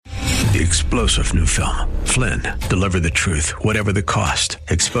The explosive new film, Flynn, deliver the truth, whatever the cost,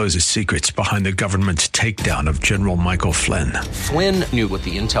 exposes secrets behind the government's takedown of General Michael Flynn. Flynn knew what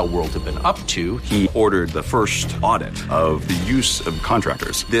the intel world had been up to. He ordered the first audit of the use of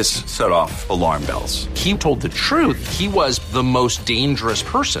contractors. This set off alarm bells. He told the truth. He was the most dangerous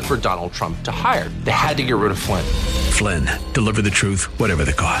person for Donald Trump to hire. They had to get rid of Flynn. Flynn, deliver the truth, whatever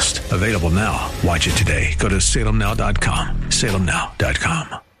the cost. Available now. Watch it today. Go to salemnow.com.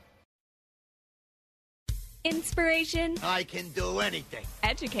 salemnow.com. Inspiration. I can do anything.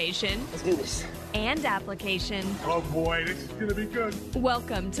 Education. Let's do this. And application. Oh boy, this is gonna be good.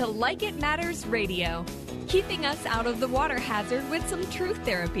 Welcome to Like It Matters Radio. Keeping us out of the water hazard with some truth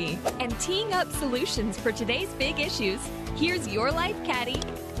therapy. And teeing up solutions for today's big issues. Here's your life caddy,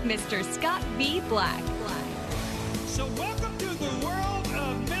 Mr. Scott V. Black. So welcome to the world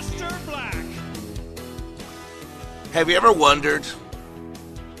of Mr. Black. Have you ever wondered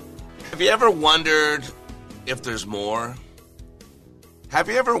if there's more? Have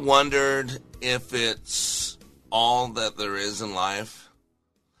you ever wondered if it's all that there is in life?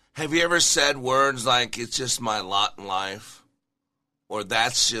 Have you ever said words like, it's just my lot in life? Or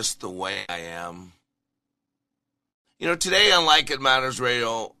that's just the way I am? You know, today on Like It Matters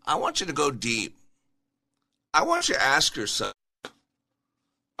Radio, I want you to go deep. I want you to ask yourself,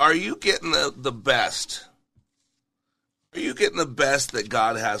 are you getting the best? Are you getting the best that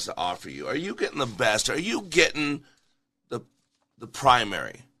God has to offer you? Are you getting the best? Are you getting the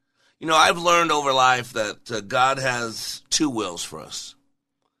primary? You know, I've learned over life that God has two wills for us.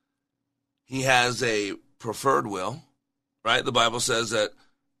 He has a preferred will, right? The Bible says that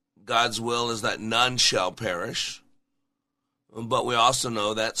God's will is that none shall perish. But we also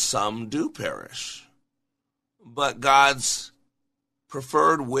know that some do perish. But God's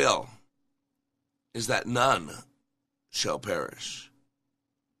preferred will is that none shall perish.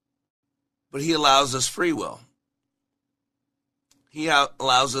 But he allows us free will. He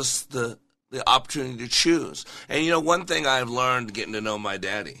allows us the opportunity to choose. And you know, one thing I've learned getting to know my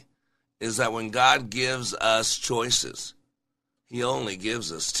daddy is that when God gives us choices, he only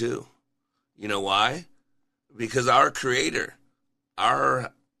gives us two. You know why? Because our Creator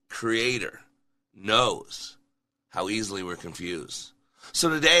knows how easily we're confused. So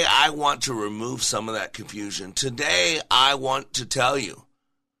today I want to remove some of that confusion. Today I want to tell you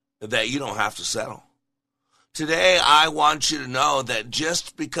that you don't have to settle. Today I want you to know that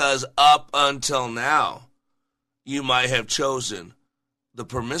just because up until now you might have chosen the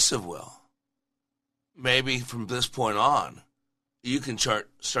permissive will, maybe from this point on you can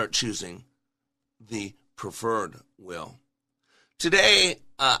start choosing the preferred will. Today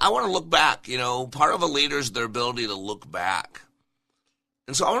I want to look back. You know, part of a leader is their ability to look back.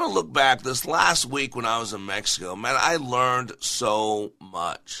 And so I want to look back this last week when I was in Mexico. Man, I learned so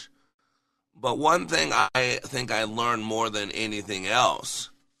much. But one thing I think I learned more than anything else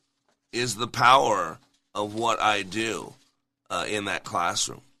is the power of what I do in that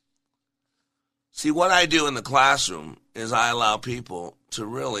classroom. See, what I do in the classroom is I allow people to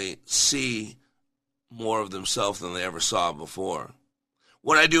really see more of themselves than they ever saw before.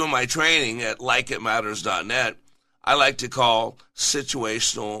 What I do in my training at likeitmatters.net, I like to call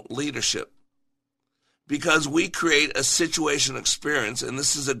situational leadership, because we create a situational experience, and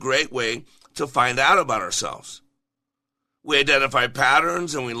this is a great way to find out about ourselves. We identify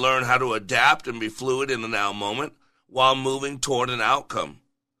patterns and we learn how to adapt and be fluid in the now moment while moving toward an outcome.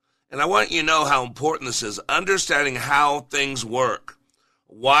 And I want you to know how important this is, understanding how things work,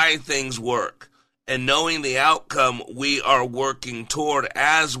 why things work, and knowing the outcome we are working toward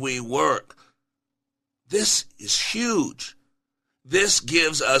as we work. This is huge. This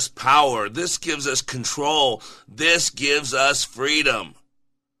gives us power. This gives us control. This gives us freedom.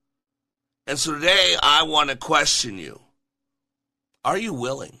 And so today I want to question you. Are you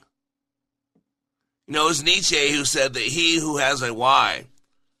willing? You know, it was Nietzsche who said that he who has a why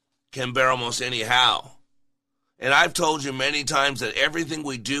can bear almost any how. And I've told you many times that everything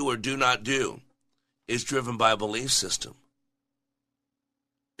we do or do not do is driven by a belief system.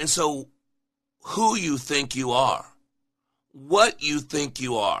 And so who you think you are, what you think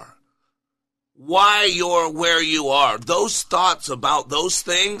you are, why you're where you are, those thoughts about those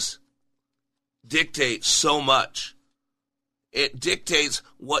things dictate so much. It dictates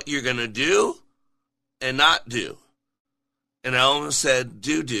what you're going to do and not do. And I almost said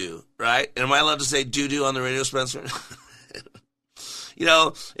do, right? Am I allowed to say do on the radio, Spencer? You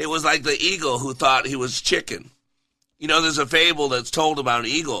know, it was like the eagle who thought he was chicken. You know, there's a fable that's told about an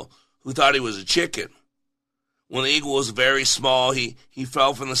eagle who thought he was a chicken. When the eagle was very small, he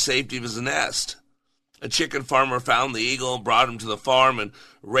fell from the safety of his nest. A chicken farmer found the eagle, brought him to the farm, and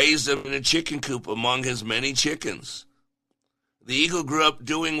raised him in a chicken coop among his many chickens. The eagle grew up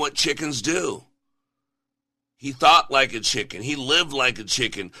doing what chickens do. He thought like a chicken. He lived like a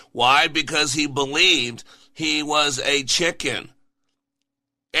chicken. Why? Because he believed he was a chicken.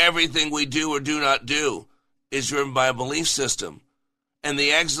 Everything we do or do not do is driven by a belief system. And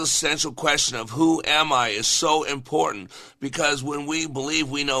the existential question of who am I is so important, because when we believe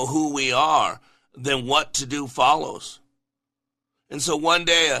we know who we are, then what to do follows. And so one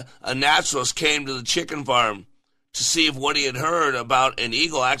day a naturalist came to the chicken farm to see if what he had heard about an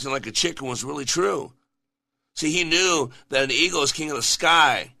eagle acting like a chicken was really true. See, he knew that an eagle is king of the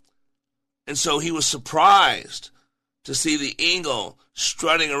sky. And so he was surprised to see the eagle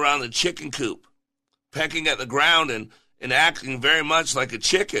strutting around the chicken coop, pecking at the ground and acting very much like a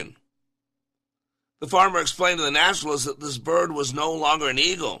chicken. The farmer explained to the naturalist that this bird was no longer an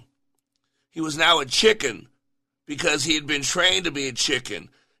eagle. He was now a chicken because he had been trained to be a chicken.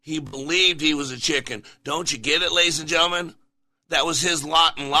 He believed he was a chicken. Don't you get it, ladies and gentlemen? That was his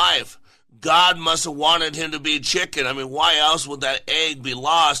lot in life. God must have wanted him to be a chicken. I mean, why else would that egg be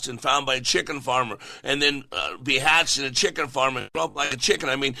lost and found by a chicken farmer and then be hatched in a chicken farm and grow up like a chicken?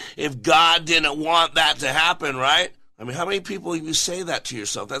 I mean, if God didn't want that to happen, right? I mean, how many people you say that to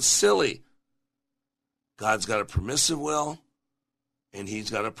yourself? That's silly. God's got a permissive will, and he's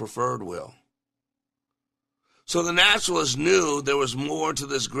got a preferred will. So the naturalist knew there was more to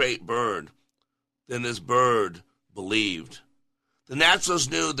this great bird than this bird believed. The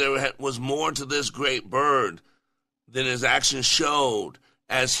naturalist knew there was more to this great bird than his actions showed,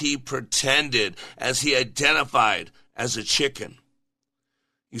 as he pretended, as he identified as a chicken.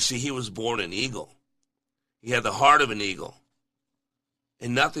 You see, he was born an eagle. He had the heart of an eagle.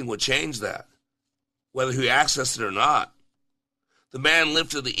 And nothing would change that, whether he accessed it or not. The man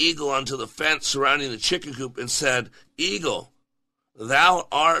lifted the eagle onto the fence surrounding the chicken coop and said, "Eagle, thou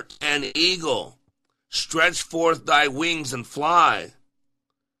art an eagle. Stretch forth thy wings and fly."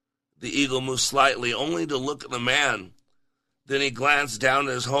 The eagle moved slightly, only to look at the man. Then he glanced down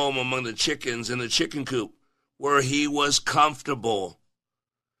at his home among the chickens in the chicken coop, where he was comfortable.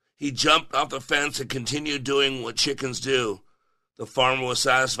 He jumped off the fence and continued doing what chickens do. The farmer was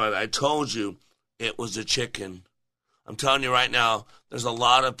satisfied. I told you it was a chicken. I'm telling you right now, there's a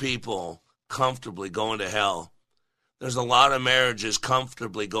lot of people comfortably going to hell. There's a lot of marriages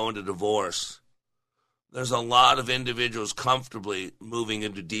comfortably going to divorce. There's a lot of individuals comfortably moving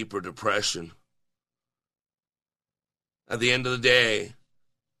into deeper depression. At the end of the day,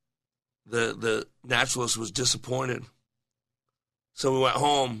 the naturalist was disappointed. So we went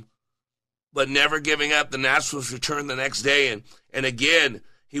home, but never giving up, the naturalist returned the next day, and again,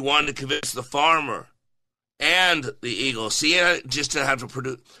 he wanted to convince the farmer and the eagle. See, I just didn't have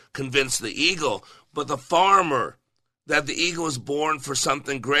to convince the eagle, but the farmer, that the eagle was born for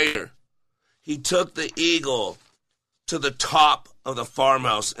something greater. He took the eagle to the top of the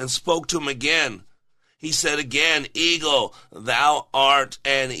farmhouse and spoke to him again. He said again, "Eagle, thou art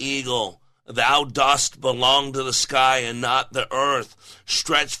an eagle. Thou dost belong to the sky and not the earth.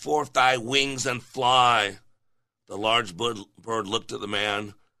 Stretch forth thy wings and fly." The large bird looked at the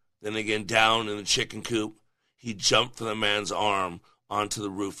man, then again down in the chicken coop. He jumped from the man's arm onto the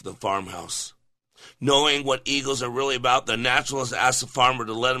roof of the farmhouse. Knowing what eagles are really about, the naturalist asked the farmer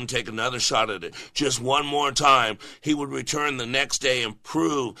to let him take another shot at it. Just one more time. He would return the next day and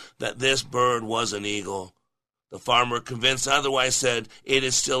prove that this bird was an eagle. The farmer, convinced otherwise, said, "It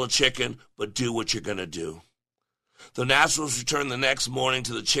is still a chicken, but do what you're going to do." The naturalist returned the next morning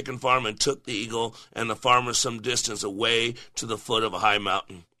to the chicken farm and took the eagle and the farmer some distance away to the foot of a high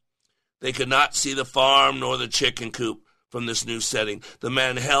mountain. They could not see the farm nor the chicken coop from this new setting. The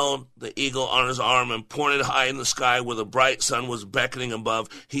man held the eagle on his arm and pointed high in the sky where the bright sun was beckoning above.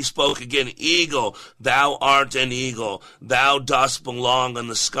 He spoke again, "Eagle, thou art an eagle. Thou dost belong on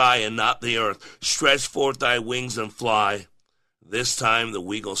the sky and not the earth. Stretch forth thy wings and fly." This time the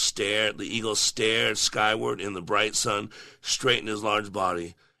eagle stared skyward in the bright sun, straightened his large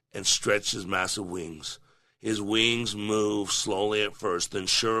body, and stretched his massive wings. His wings moved slowly at first, then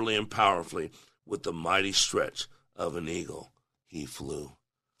surely and powerfully, with the mighty stretch of an eagle, he flew.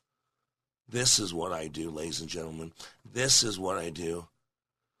 This is what I do, ladies and gentlemen. This is what I do.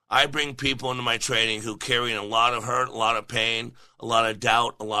 I bring people into my training who carry a lot of hurt, a lot of pain, a lot of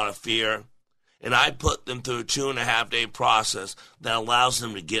doubt, a lot of fear, and I put them through a 2.5-day process that allows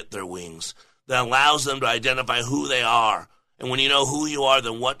them to get their wings, that allows them to identify who they are. And when you know who you are,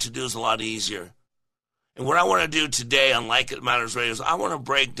 then what to do is a lot easier. And what I want to do today on Like It Matters Radio is I want to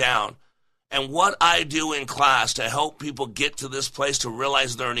break down and what I do in class to help people get to this place to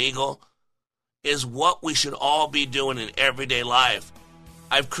realize they're an eagle is what we should all be doing in everyday life.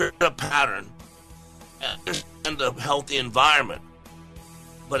 I've created a pattern and a healthy environment.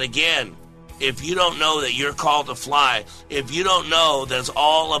 But again, if you don't know that you're called to fly, if you don't know that it's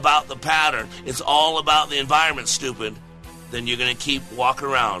all about the pattern, it's all about the environment, stupid, then you're going to keep walking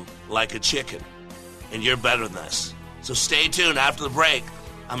around like a chicken. And you're better than this. So stay tuned. After the break,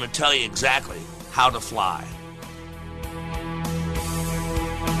 I'm going to tell you exactly how to fly.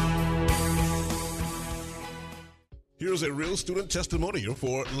 Here's a real student testimonial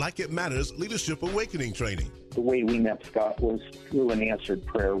for Like It Matters Leadership Awakening Training. The way we met Scott was through an answered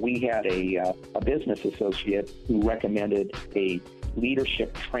prayer. We had a business associate who recommended a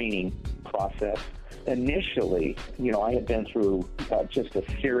leadership training process. Initially, I had been through just a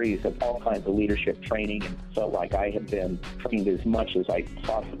series of all kinds of leadership training and felt like I had been trained as much as I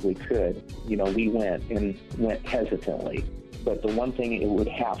possibly could. We went hesitantly. But the one thing, it would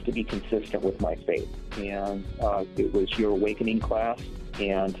have to be consistent with my faith. And it was your awakening class.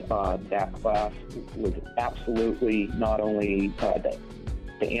 And that class was absolutely not only the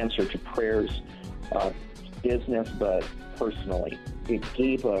answer to prayers, business, but personally. It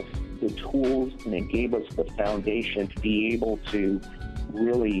gave us the tools and it gave us the foundation to be able to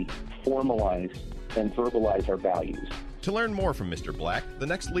really formalize and verbalize our values. To learn more from Mr. Black, the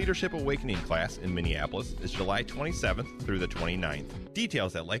next Leadership Awakening class in Minneapolis is July 27th through the 29th.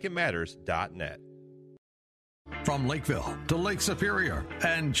 Details at lakeitmatters.net. From Lakeville to Lake Superior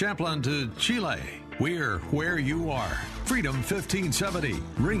and Champlain to Chile, we're where you are. Freedom 1570,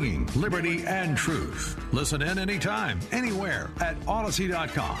 ringing liberty and truth. Listen in anytime, anywhere at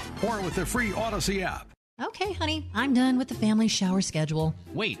Odyssey.com or with the free Odyssey app. Okay, honey, I'm done with the family shower schedule.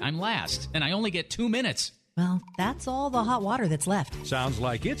 Wait, I'm last, and I only get 2 minutes. Well, that's all the hot water that's left. Sounds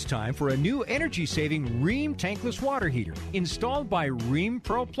like it's time for a new energy-saving Rheem tankless water heater installed by Rheem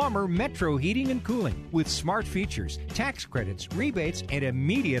Pro Plumber Metro Heating and Cooling with smart features, tax credits, rebates, and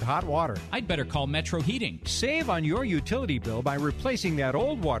immediate hot water. I'd better call Metro Heating. Save on your utility bill by replacing that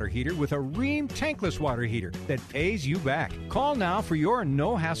old water heater with a Rheem tankless water heater that pays you back. Call now for your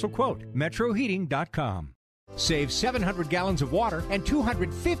no-hassle quote. MetroHeating.com. Save 700 gallons of water and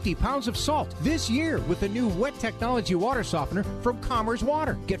 250 pounds of salt this year with the new Wet Technology water softener from Commerce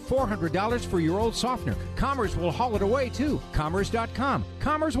Water. Get $400 for your old softener. Commerce will haul it away, too. Commerce.com.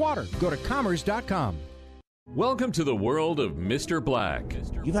 Commerce Water. Go to Commerce.com. Welcome to the world of Mr. Black.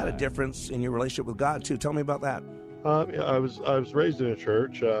 You've had a difference in your relationship with God, too. Tell me about that. I was raised in a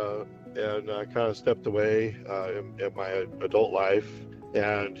church, and I kind of stepped away in my adult life.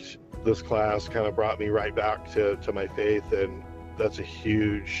 And this class kind of brought me right back to my faith, and that's a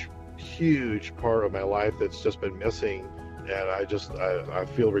huge part of my life that's just been missing. And I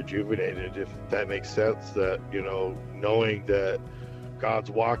feel rejuvenated, if that makes sense, that, knowing that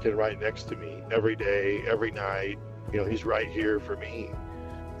God's walking right next to me every day, every night. He's right here for me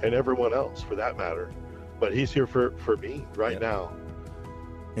and everyone else for that matter. But he's here for me right now.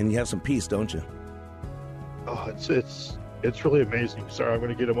 And you have some peace, don't you? Oh, it's really amazing. Sorry, I'm going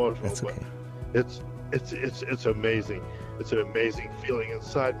to get emotional. That's okay. But it's amazing. It's an amazing feeling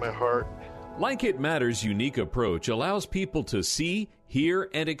inside my heart. Like It Matters' unique approach allows people to see, hear,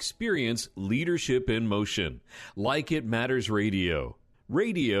 and experience leadership in motion. Like It Matters Radio.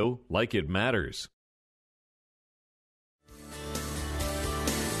 Radio like it matters.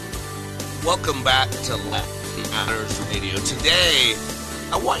 Welcome back to Like It Matters Radio. Today,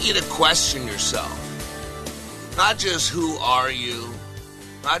 I want you to question yourself. Not just who are you,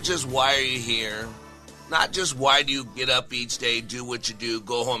 not just why are you here, not just why do you get up each day, do what you do,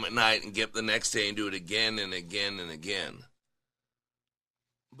 go home at night and get up the next day and do it again and again and again.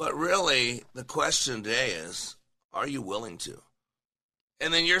 But really, the question today is, are you willing to?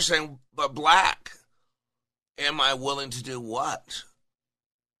 And then you're saying, but Black, am I willing to do what?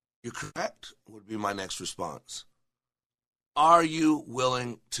 You're correct, would be my next response. Are you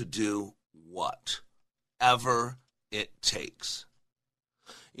willing to do what? Ever it takes.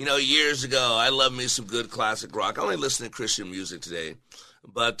 Years ago, I love me some good classic rock. I only listen to Christian music today,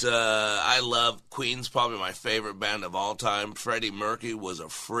 but I love Queen's probably my favorite band of all time. Freddie Mercury was a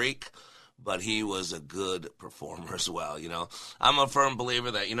freak, but he was a good performer as well. I'm a firm believer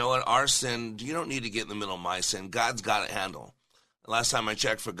that, our sin, you don't need to get in the middle of my sin. God's got it handled. Last time I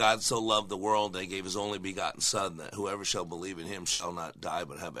checked, for God so loved the world that he gave his only begotten Son, that whoever shall believe in him shall not die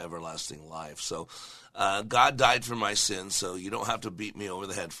but have everlasting life. So God died for my sins, so you don't have to beat me over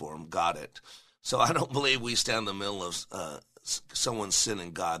the head for them. Got it. So I don't believe we stand in the middle of someone's sin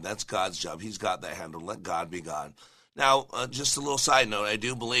and God. That's God's job. He's got that handled. Let God be God. Now, just a little side note, I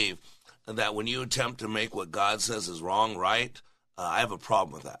do believe that when you attempt to make what God says is wrong right, I have a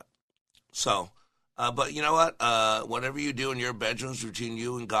problem with that. So, but you know what? Whatever you do in your bedrooms between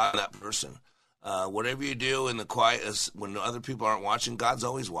you and God and that person, whatever you do in the quiet, when other people aren't watching, God's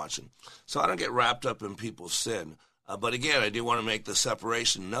always watching. So I don't get wrapped up in people's sin. But again, I do want to make the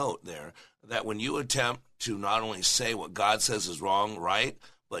separation note there that when you attempt to not only say what God says is wrong, right,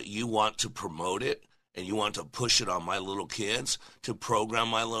 but you want to promote it and you want to push it on my little kids, to program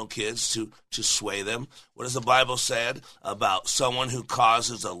my little kids, to sway them. What does the Bible say about someone who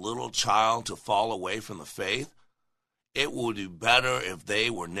causes a little child to fall away from the faith? It would be better if they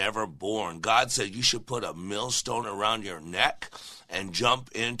were never born. God said you should put a millstone around your neck and jump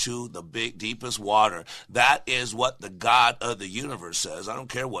into the big, deepest water. That is what the God of the universe says. I don't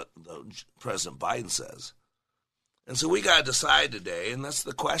care what President Biden says. And so we got to decide today, and that's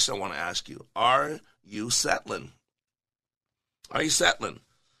the question I want to ask you. Are you settling? Are you settling?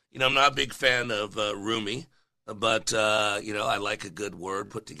 You know, I'm not a big fan of Rumi, but, you know, I like a good word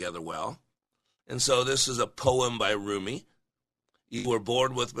put together well. And so this is a poem by Rumi. You were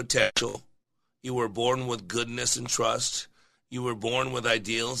born with potential. You were born with goodness and trust. You were born with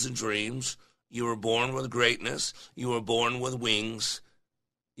ideals and dreams. You were born with greatness. You were born with wings.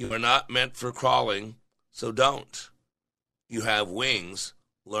 You are not meant for crawling, so don't. You have wings.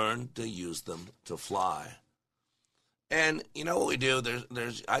 Learn to use them to fly. And you know what we do?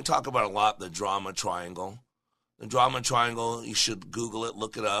 I talk about a lot the drama triangle. The drama triangle, you should Google it,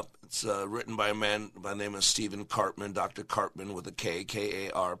 look it up. It's written by a man by the name of Stephen Karpman, Dr. Karpman with a K,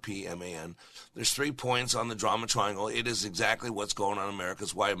 K-A-R-P-M-A-N. There's 3 points on the drama triangle. It is exactly what's going on in America.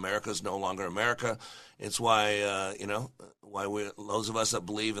 It's why America is no longer America. It's why, those of us that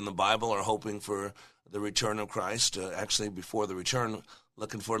believe in the Bible are hoping for the return of Christ, actually before the return,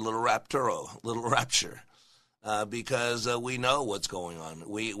 looking for a little rapture. Because we know what's going on.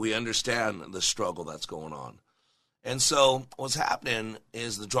 We understand the struggle that's going on. And so what's happening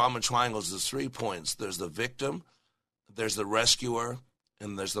is the drama triangles, there's 3 points. There's the victim, there's the rescuer,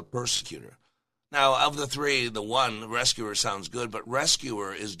 and there's the persecutor. Now, of the 3, the rescuer sounds good, but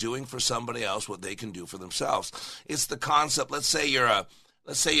rescuer is doing for somebody else what they can do for themselves. It's the concept, let's say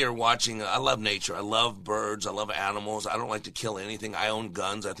you're watching, I love nature, I love birds, I love animals, I don't like to kill anything, I own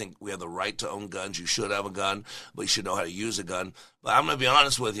guns, I think we have the right to own guns, you should have a gun, but you should know how to use a gun. But I'm going to be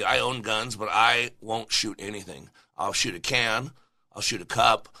honest with you, I own guns, but I won't shoot anything. I'll shoot a can, I'll shoot a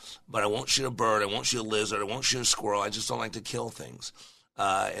cup, but I won't shoot a bird, I won't shoot a lizard, I won't shoot a squirrel, I just don't like to kill things.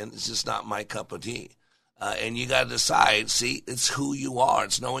 And it's just not my cup of tea. And you got to decide, see, it's who you are,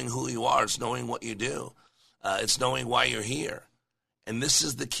 it's knowing who you are, it's knowing what you do, it's knowing why you're here. And this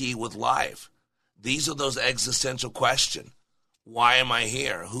is the key with life. These are those existential questions. Why am I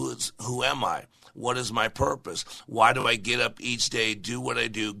here? Who am I? What is my purpose? Why do I get up each day, do what I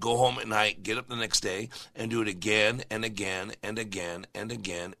do, go home at night, get up the next day, and do it again and again and again and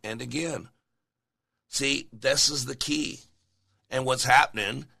again and again? See, this is the key. And what's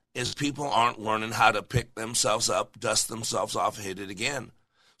happening is people aren't learning how to pick themselves up, dust themselves off, and hit it again.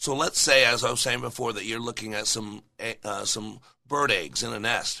 So let's say, as I was saying before, that you're looking at some bird eggs in a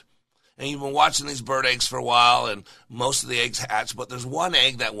nest. And you've been watching these bird eggs for a while, and most of the eggs hatch, but there's one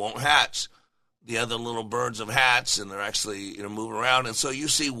egg that won't hatch. The other little birds have hatched, and they're actually moving around. And so you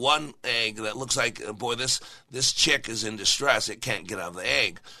see one egg that looks like, boy, this chick is in distress. It can't get out of the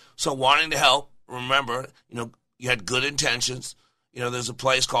egg. So wanting to help, remember, you had good intentions. There's a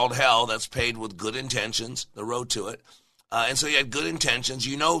place called hell that's paved with good intentions, the road to it. And so you had good intentions.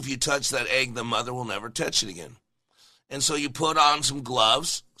 If you touch that egg, the mother will never touch it again. And so you put on some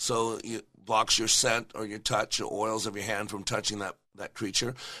gloves so it blocks your scent or your touch or oils of your hand from touching that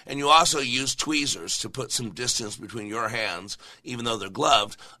creature. And you also use tweezers to put some distance between your hands, even though they're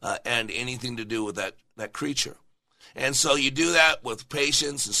gloved, and anything to do with that creature. And so you do that with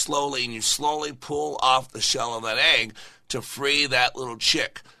patience and you slowly pull off the shell of that egg to free that little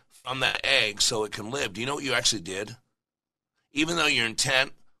chick from that egg so it can live. Do you know what you actually did? Even though your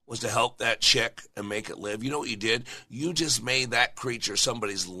intent was to help that chick and make it live, you know what you did? You just made that creature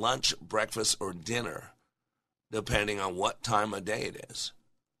somebody's lunch, breakfast, or dinner, depending on what time of day it is.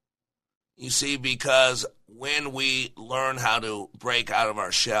 You see, because when we learn how to break out of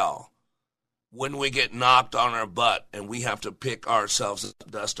our shell, when we get knocked on our butt and we have to pick ourselves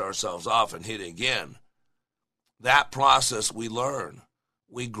up, dust ourselves off, and hit it again, that process we learn,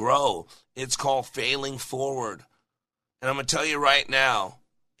 we grow. It's called failing forward. And I'm going to tell you right now,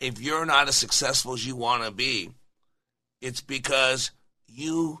 if you're not as successful as you want to be, it's because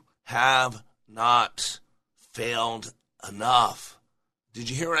you have not failed enough. Did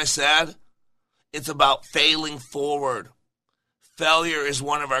you hear what I said? It's about failing forward. Failure is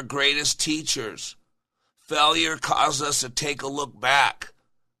one of our greatest teachers. Failure causes us to take a look back.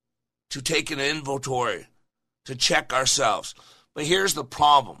 to take an inventory, to check ourselves. But here's the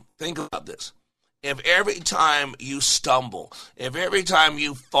problem. Think about this. If every time you stumble, if every time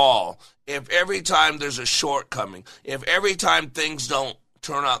you fall, if every time there's a shortcoming, if every time things don't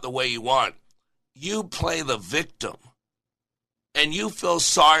turn out the way you want, you play the victim and you feel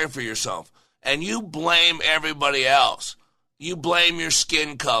sorry for yourself and you blame everybody else. You blame your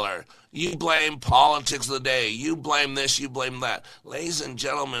skin color. You blame politics of the day. You blame this, you blame that. Ladies and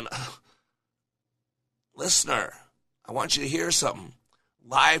gentlemen, listener, I want you to hear something.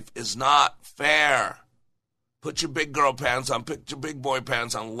 Life is not fair. Put your big girl pants on, put your big boy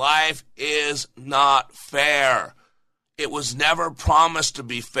pants on. Life is not fair. It was never promised to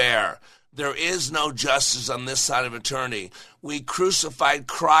be fair. There is no justice on this side of eternity. We crucified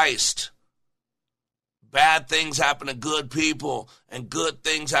Christ. Bad things happen to good people, and good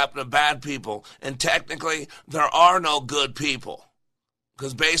things happen to bad people. And technically, there are no good people.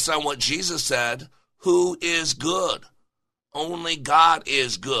 Because based on what Jesus said, who is good? Only God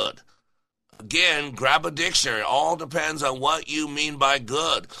is good. Again, grab a dictionary. It all depends on what you mean by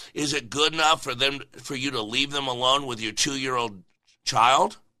good. Is it good enough for you to leave them alone with your 2-year-old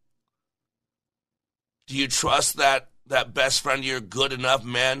child? Do you trust that best friend of your good enough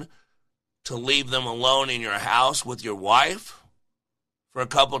men to leave them alone in your house with your wife for a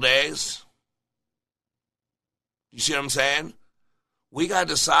couple days? You see what I'm saying? We got to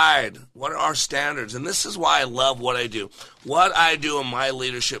decide what are our standards. And this is why I love what I do. What I do in my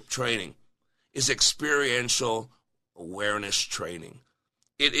leadership training is experiential awareness training.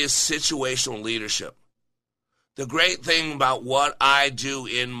 It is situational leadership. The great thing about what I do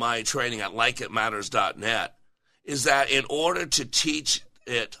in my training at likeitmatters.net is that in order to teach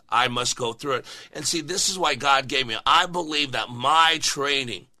it, I must go through it. And see, this is why God gave me. I believe that my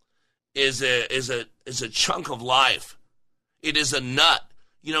training is a chunk of life. It is a nut.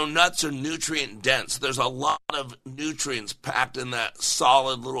 You know, nuts are nutrient dense. There's a lot of nutrients packed in that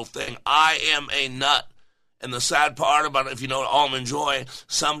solid little thing. I am a nut. And the sad part about it, if you know Almond Joy,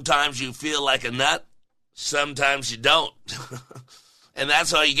 sometimes you feel like a nut, sometimes you don't. And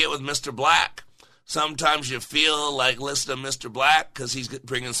that's how you get with Mr. Black. Sometimes you feel like listening to Mr. Black because he's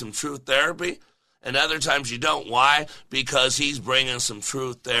bringing some truth therapy, and other times you don't. Why? Because he's bringing some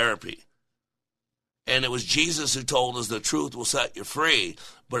truth therapy. And it was Jesus who told us the truth will set you free,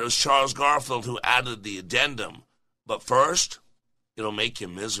 but it was Charles Garfield who added the addendum. But first, it'll make you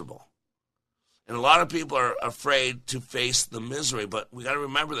miserable. And a lot of people are afraid to face the misery, but we got to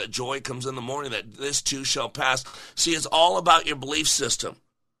remember that joy comes in the morning, that this too shall pass. See, it's all about your belief system.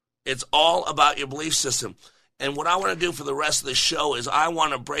 It's all about your belief system. And what I want to do for the rest of the show is I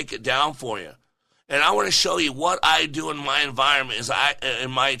want to break it down for you. And I want to show you what I do in my environment,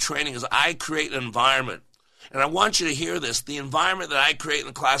 in my training, is I create an environment. And I want you to hear this. The environment that I create in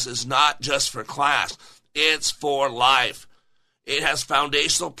the class is not just for class. It's for life. It has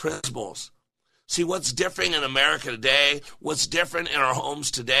foundational principles. See, what's different in America today, what's different in our homes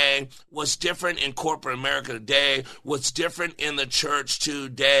today, what's different in corporate America today, what's different in the church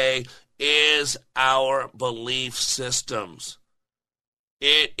today is our belief systems.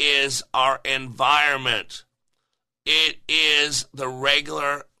 It is our environment. It is the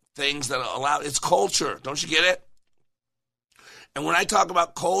regular things that allow. It's culture. Don't you get it? And when I talk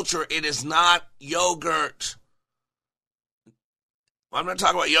about culture, it is not yogurt. I'm not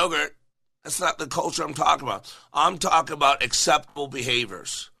talking about yogurt. That's not the culture I'm talking about. I'm talking about acceptable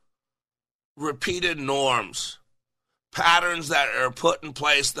behaviors, repeated norms, patterns that are put in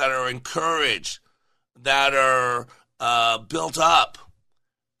place, that are encouraged, that are built up,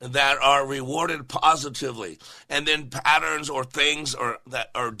 that are rewarded positively, and then patterns or things that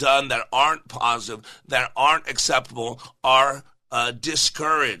are done that aren't positive, that aren't acceptable, are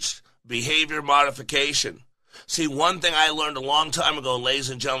discouraged. Behavior modification. See, one thing I learned a long time ago, ladies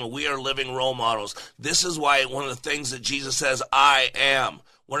and gentlemen, we are living role models. This is why one of the things that Jesus says, I am.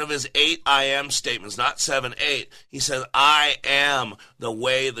 One of his 8 I am statements, not 7, 8. He says, I am the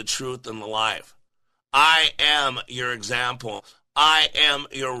way, the truth, and the life. I am your example. I am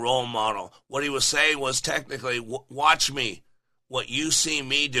your role model. What he was saying was technically, watch me. What you see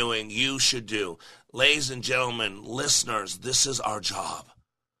me doing, you should do. Ladies and gentlemen, listeners, this is our job.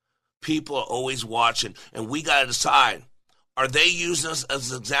 People are always watching, and we got to decide, are they using us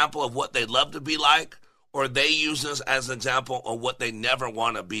as an example of what they'd love to be like, or are they using us as an example of what they never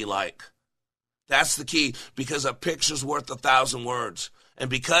want to be like? That's the key, because a picture's worth 1,000 words. And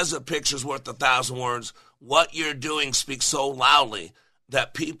because a picture's worth 1,000 words, what you're doing speaks so loudly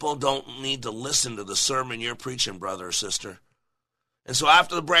that people don't need to listen to the sermon you're preaching, brother or sister. And so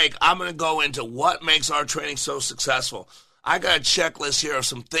after the break, I'm going to go into what makes our training so successful. I got a checklist here of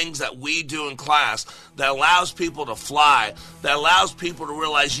some things that we do in class that allows people to fly, that allows people to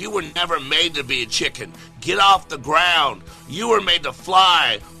realize you were never made to be a chicken. Get off the ground. You were made to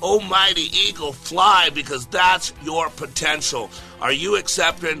fly. Oh, mighty eagle, fly, because that's your potential. Are you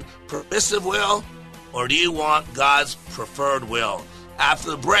accepting permissive will, or do you want God's preferred will? After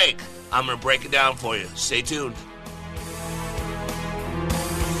the break, I'm going to break it down for you. Stay tuned.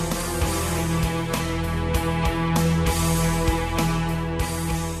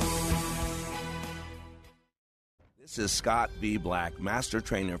 This is Scott B. Black, Master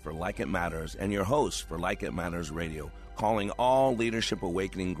Trainer for Like It Matters and your host for Like It Matters Radio, calling all Leadership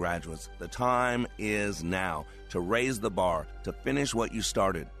Awakening graduates. The time is now to raise the bar, to finish what you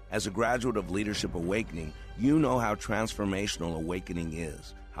started. As a graduate of Leadership Awakening, you know how transformational awakening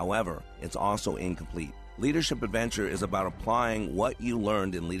is. However, it's also incomplete. Leadership Adventure is about applying what you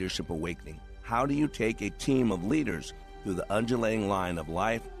learned in Leadership Awakening. How do you take a team of leaders through the undulating line of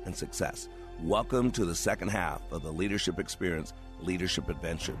life and success? Welcome to the second half of the Leadership Experience, Leadership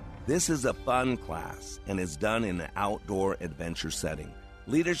Adventure. This is a fun class and is done in an outdoor adventure setting.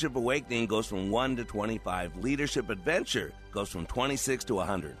 Leadership Awakening goes from 1 to 25. Leadership Adventure goes from 26 to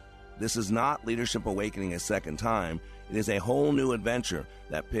 100. This is not Leadership Awakening a second time. It is a whole new adventure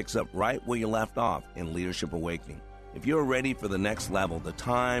that picks up right where you left off in Leadership Awakening. If you're ready for the next level, the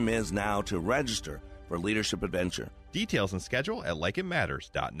time is now to register for Leadership Adventure. Details and schedule at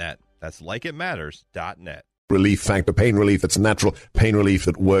likeitmatters.net. That's likeitmatters.net. Relief Factor, pain relief that's natural, pain relief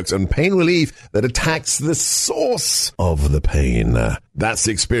that works, and pain relief that attacks the source of the pain. That's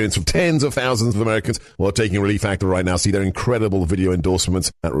the experience of tens of thousands of Americans who are taking Relief Factor right now. See their incredible video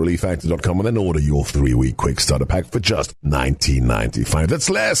endorsements at relieffactor.com and then order your 3-week quick starter pack for just $19.95. That's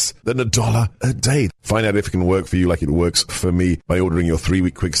less than $1 a day. Find out if it can work for you like it works for me by ordering your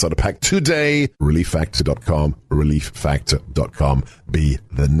 3-week quick starter pack today. Relieffactor.com, relieffactor.com. Be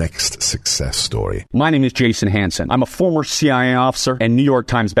the next success story. My name is Jason Hansen. I'm a former CIA officer and New York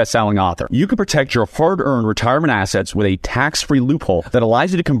Times bestselling author. You can protect your hard-earned retirement assets with a tax-free loophole that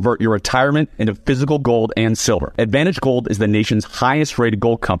allows you to convert your retirement into physical gold and silver. Advantage Gold is the nation's highest-rated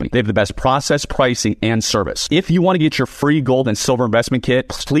gold company. They have the best process, pricing, and service. If you want to get your free gold and silver investment kit,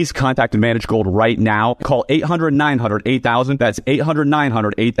 please contact Advantage Gold right now. Call 800-900-8000. That's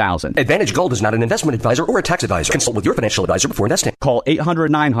 800-900-8000. Advantage Gold is not an investment advisor or a tax advisor. Consult with your financial advisor before investing. Call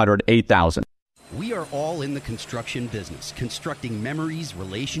 800-900-8000. We are all in the construction business, constructing memories,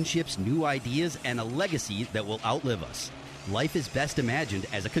 relationships, new ideas, and a legacy that will outlive us. Life is best imagined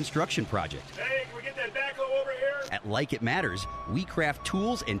as a construction project. Hey, can we get that backhoe over here? At Like It Matters, we craft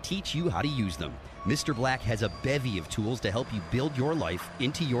tools and teach you how to use them. Mr. Black has a bevy of tools to help you build your life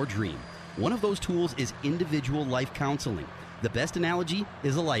into your dream. One of those tools is individual life counseling. The best analogy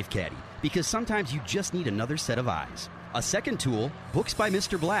is a life caddy, because sometimes you just need another set of eyes. A second tool, Books by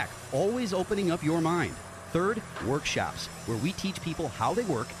Mr. Black, always opening up your mind. Third, workshops, where we teach people how they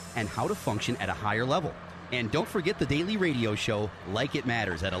work and how to function at a higher level. And don't forget the daily radio show, Like It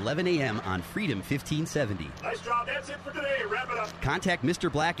Matters, at 11 a.m. on Freedom 1570. Nice job. That's it for today. Wrap it up. Contact Mr.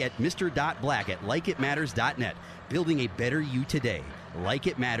 Black at mr.black@likeitmatters.net. Building a better you today.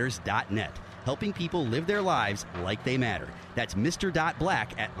 Likeitmatters.net. Helping people live their lives like they matter. That's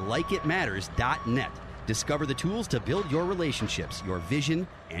mr.black@likeitmatters.net. Discover the tools to build your relationships, your vision,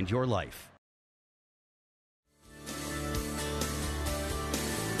 and your life.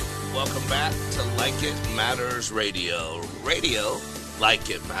 Welcome back to Like It Matters Radio. Radio, like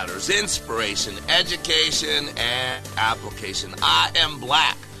it matters. Inspiration, education, and application. I am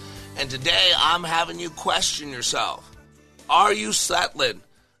Black, and today I'm having you question yourself. Are you settling?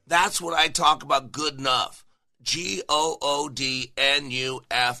 That's what I talk about, good enough. GOODNUFF.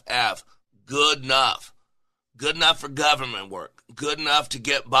 Good enough. Good enough for government work. Good enough to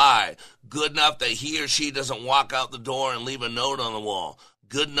get by. Good enough that he or she doesn't walk out the door and leave a note on the wall.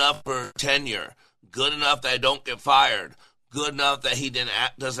 Good enough for tenure. Good enough that I don't get fired. Good enough that he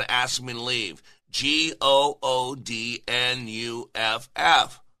doesn't ask me to leave. GOODNUFF.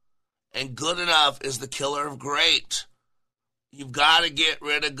 And good enough is the killer of great. You've got to get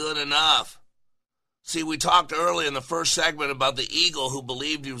rid of good enough. See, we talked earlier in the first segment about the eagle who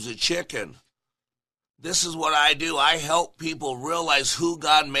believed he was a chicken. This is what I do. I help people realize who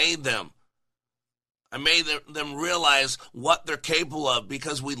God made them. I made them realize what they're capable of,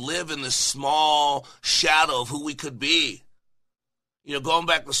 because we live in this small shadow of who we could be. You know, going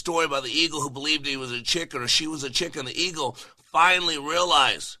back to the story about the eagle who believed he was a chicken or she was a chicken, the eagle finally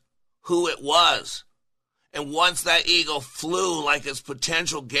realized who it was. And once that eagle flew like its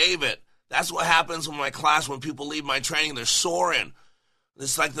potential gave it, that's what happens in my class when people leave my training. They're soaring.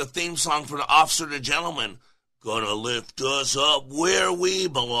 It's like the theme song for the Officer to Gentleman. Gonna lift us up where we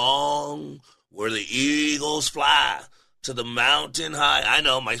belong, where the eagles fly to the mountain high. I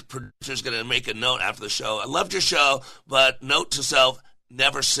know my producer's going to make a note after the show. I loved your show, but note to self,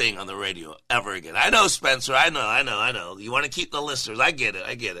 never sing on the radio ever again. I know, Spencer. I know. You want to keep the listeners. I get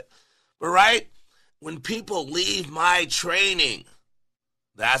it. But right, when people leave my training,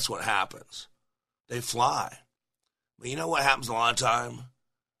 that's what happens. They fly. But you know what happens a lot of time?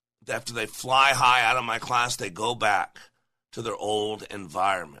 After they fly high out of my class, they go back to their old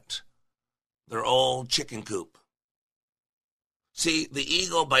environment, their old chicken coop. See, the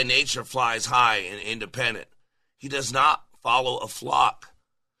eagle by nature flies high and independent. He does not follow a flock.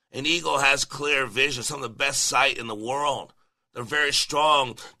 An eagle has clear vision, some of the best sight in the world. They're very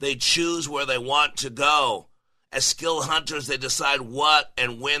strong. They choose where they want to go. As skilled hunters, they decide what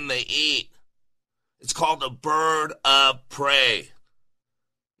and when they eat. It's called a bird of prey.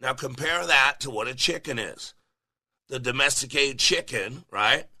 Now compare that to what a chicken is. The domesticated chicken,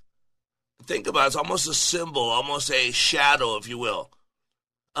 right? Think about it, it's almost a symbol, almost a shadow, if you will,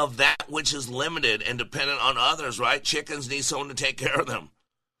 of that which is limited and dependent on others, right? Chickens need someone to take care of them.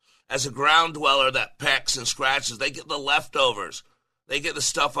 As a ground dweller that pecks and scratches, they get the leftovers. They get the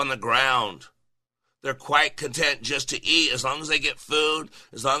stuff on the ground. They're quite content just to eat. As long as they get food,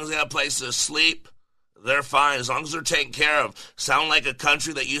 as long as they have a place to sleep, they're fine. As long as they're taken care of. Sound like a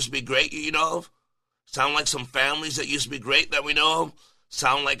country that used to be great, you know of? Sound like some families that used to be great that we know of?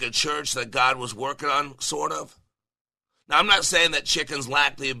 Sound like a church that God was working on, sort of? Now, I'm not saying that chickens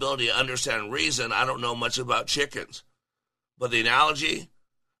lack the ability to understand and reason. I don't know much about chickens. But the analogy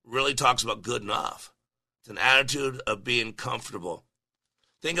really talks about good enough. It's an attitude of being comfortable.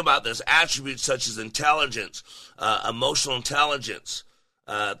 Think about this. Attributes such as intelligence, emotional intelligence,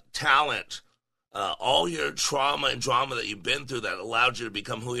 talent, all your trauma and drama that you've been through that allowed you to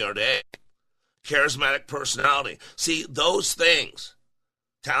become who you are today. Charismatic personality. See, those things,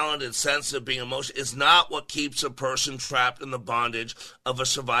 talented, sensitive, being emotional, is not what keeps a person trapped in the bondage of a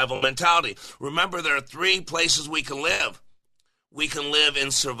survival mentality. Remember, there are 3 places we can live. We can live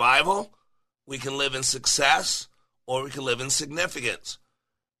in survival, we can live in success, or we can live in significance.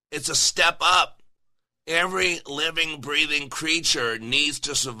 It's a step up. Every living, breathing creature needs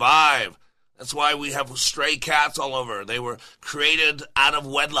to survive. That's why we have stray cats all over. They were created out of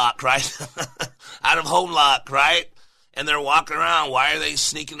wedlock, right? Out of homelock, right? And they're walking around. Why are they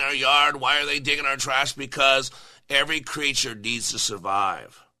sneaking in our yard? Why are they digging our trash? Because every creature needs to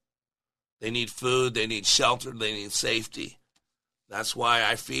survive. They need food, they need shelter, they need safety. That's why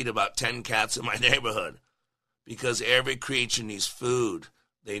I feed about 10 cats in my neighborhood. Because every creature needs food,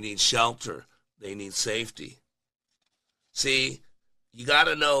 they need shelter, they need safety. See, you got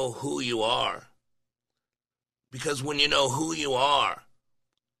to know who you are. Because when you know who you are,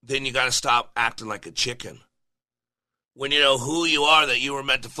 then you got to stop acting like a chicken. When you know who you are, that you were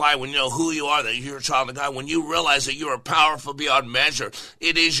meant to fly, when you know who you are, that you're a child of God, when you realize that you are powerful beyond measure,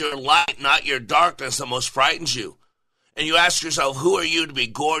 it is your light, not your darkness, that most frightens you. And you ask yourself, who are you to be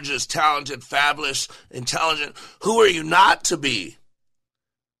gorgeous, talented, fabulous, intelligent? Who are you not to be?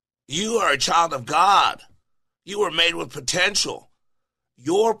 You are a child of God. You were made with potential.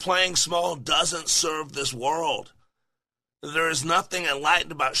 Your playing small doesn't serve this world. There is nothing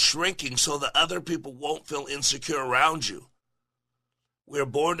enlightened about shrinking so that other people won't feel insecure around you. We are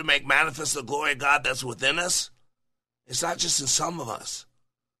born to make manifest the glory of God that's within us. It's not just in some of us.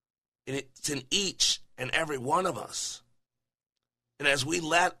 It's in each and every one of us. And as we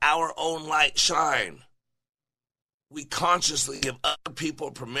let our own light shine, we consciously give other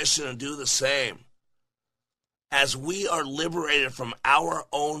people permission to do the same. As we are liberated from our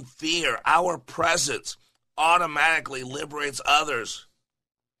own fear, our presence automatically liberates others.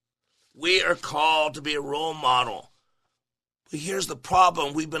 We are called to be a role model. But here's the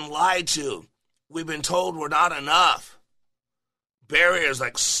problem. We've been lied to. We've been told we're not enough. Barriers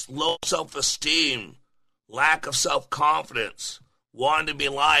like low self-esteem, lack of self-confidence, wanting to be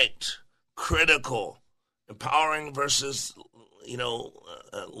liked, critical, empowering versus,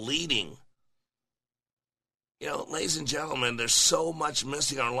 leading. Ladies and gentlemen, there's so much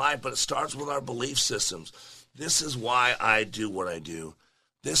missing in our life, but it starts with our belief systems. This is why I do what I do.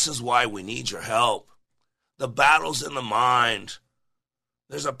 This is why we need your help. The battle's in the mind.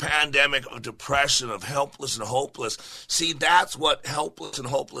 There's a pandemic of depression, of helpless and hopeless. See, that's what Helpless and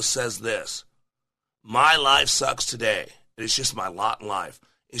Hopeless says this. My life sucks today. It's just my lot in life.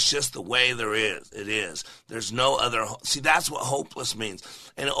 It's just the way it is. There's no other. See, that's what hopeless means.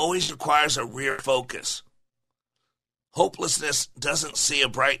 And it always requires a rear focus. Hopelessness doesn't see a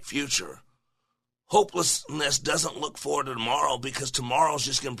bright future. Hopelessness doesn't look forward to tomorrow because tomorrow's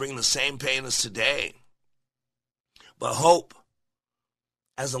just going to bring the same pain as today. But hope,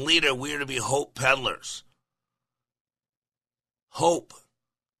 as a leader, we are to be hope peddlers. Hope.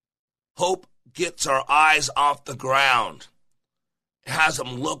 Hope gets our eyes off the ground. It has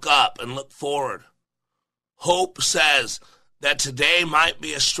them look up and look forward. Hope says that today might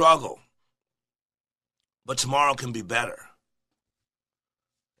be a struggle, but tomorrow can be better.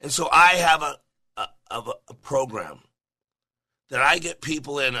 And so I have a program that I get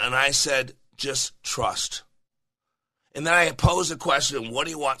people in, and I said, just trust. And then I pose a question, what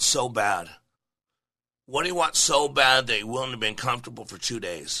do you want so bad? What do you want so bad that you're willing to be uncomfortable for 2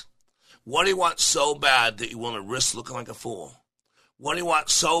 days? What do you want so bad that you're willing to risk looking like a fool? What do you want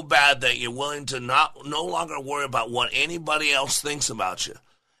so bad that you're willing to no longer worry about what anybody else thinks about you?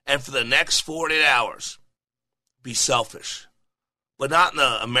 And for the next 48 hours, be selfish. But not in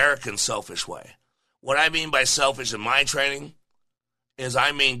the American selfish way. What I mean by selfish in my training is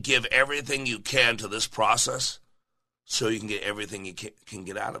give everything you can to this process so you can get everything you can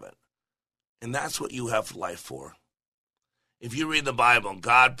get out of it. And that's what you have life for. If you read the Bible,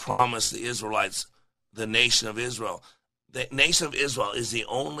 God promised the Israelites, the nation of Israel. The nation of Israel is the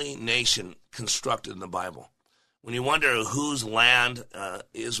only nation constructed in the Bible. When you wonder whose land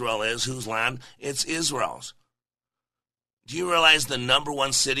Israel is, whose land, it's Israel's. Do you realize the number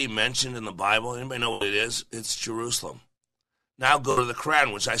one city mentioned in the Bible? Anybody know what it is? It's Jerusalem. Now go to the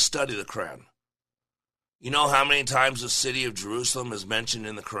Quran, which I study the Quran. You know how many times the city of Jerusalem is mentioned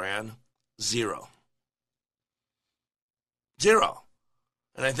in the Quran? 0. 0.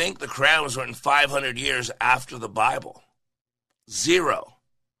 And I think the Quran was written 500 years after the Bible. 0.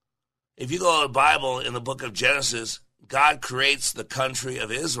 If you go to the Bible in the book of Genesis, God creates the country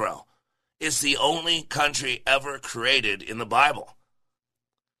of Israel. It's the only country ever created in the Bible.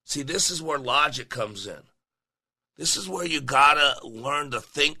 See, this is where logic comes in. This is where you gotta learn to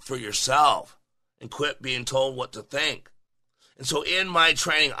think for yourself and quit being told what to think. And so in my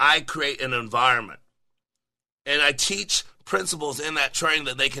training, I create an environment. And I teach principles in that training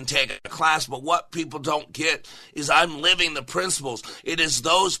that they can take a class, but what people don't get is I'm living the principles. It is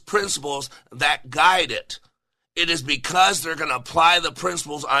those principles that guide it. It is because they're going to apply the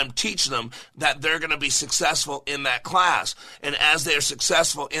principles I'm teaching them that they're going to be successful in that class. And as they're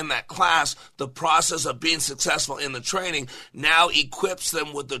successful in that class, the process of being successful in the training now equips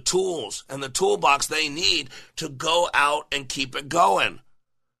them with the tools and the toolbox they need to go out and keep it going.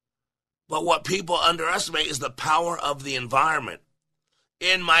 But what people underestimate is the power of the environment.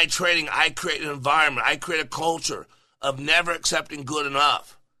 In my training, I create an environment. I create a culture of never accepting good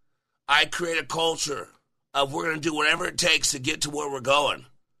enough. I create a culture of we're going to do whatever it takes to get to where we're going.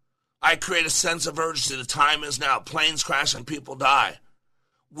 I create a sense of urgency. The time is now. Planes crash and people die.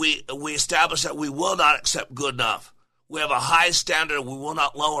 We establish that we will not accept good enough. We have a high standard. We will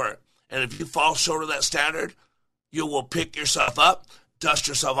not lower it. And if you fall short of that standard, you will pick yourself up, dust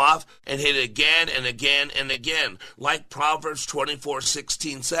yourself off, and hit it again and again and again. Like Proverbs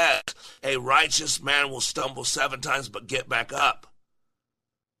 24:16 says, a righteous man will stumble 7 times but get back up.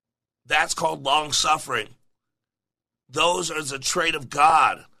 That's called long-suffering. Those are the trait of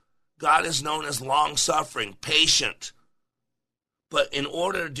God. God is known as long-suffering, patient. But in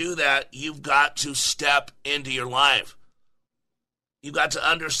order to do that, you've got to step into your life. You've got to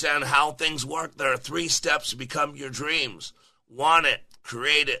understand how things work. There are 3 steps to become your dreams. Want it,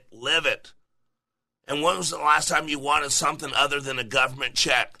 create it, live it. And when was the last time you wanted something other than a government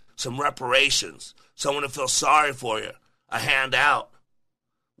check, some reparations, someone to feel sorry for you, a handout?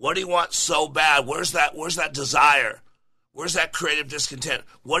 What do you want so bad? Where's that desire? Where's that creative discontent?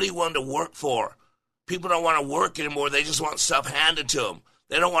 What do you want to work for? People don't want to work anymore. They just want stuff handed to them.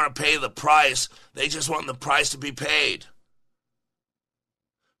 They don't want to pay the price. They just want the price to be paid.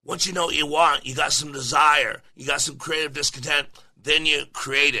 Once you know what you want, you got some desire, you got some creative discontent, then you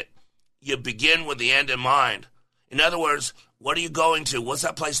create it. You begin with the end in mind. In other words, what are you going to? What's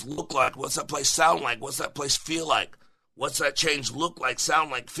that place look like? What's that place sound like? What's that place feel like? What's that change look like,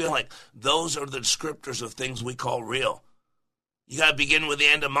 sound like, feel like? Those are the descriptors of things we call real. You got to begin with the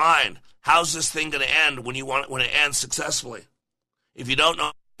end in mind. How's this thing going to end when it ends successfully? If you don't know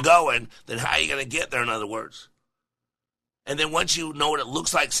where it's going, then how are you going to get there, in other words? And then once you know what it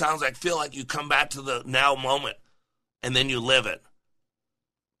looks like, sounds like, feel like, you come back to the now moment, and then you live it.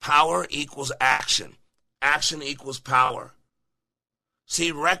 Power equals action. Action equals power.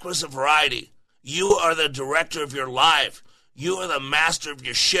 See, requisite variety. You are the director of your life. You are the master of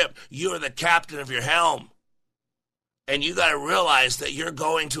your ship. You are the captain of your helm. And you got to realize that you're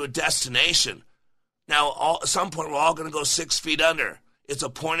going to a destination. Now, at some point, we're all going to go 6 feet under. It's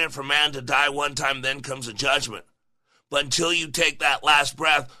appointed for man to die one time, then comes a judgment. But until you take that last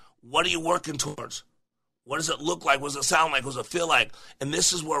breath, what are you working towards? What does it look like? What does it sound like? What does it feel like? And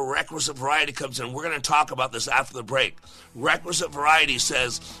this is where requisite variety comes in. We're going to talk about this after the break. Requisite variety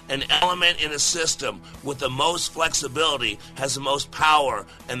says an element in a system with the most flexibility has the most power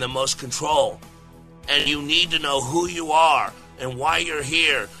and the most control. And you need to know who you are and why you're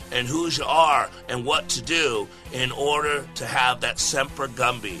here and whose you are and what to do in order to have that Semper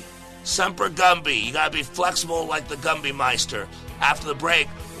Gumby. Semper Gumby. You got to be flexible like the Gumby Meister. After the break,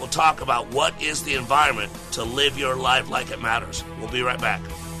 we'll talk about what is the environment to live your life like it matters. We'll be right back.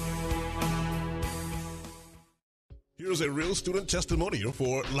 Here's a real student testimonial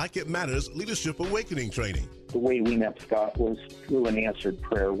for Like It Matters Leadership Awakening Training. The way we met Scott was through an answered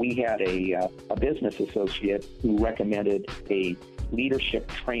prayer. We had a business associate who recommended a leadership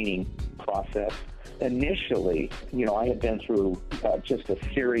training process. Initially, I had been through just a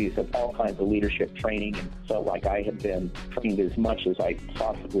series of all kinds of leadership training and felt like I had been trained as much as I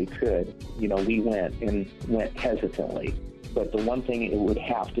possibly could. We went hesitantly. But the one thing, it would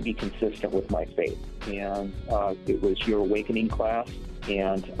have to be consistent with my faith. And it was your awakening class.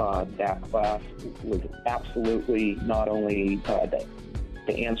 And that class was absolutely not only the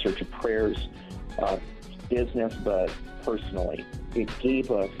answer to prayers, business, but personally. It gave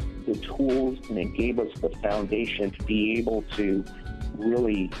us the tools and it gave us the foundation to be able to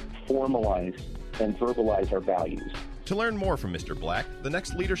really formalize and verbalize our values. To learn more from Mr. Black, the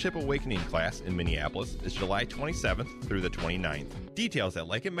next Leadership Awakening class in Minneapolis is July 27th through the 29th. Details at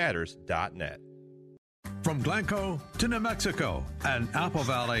likeitmatters.net. From Glencoe to New Mexico and Apple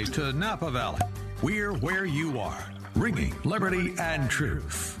Valley to Napa Valley, we're where you are. Ringing liberty and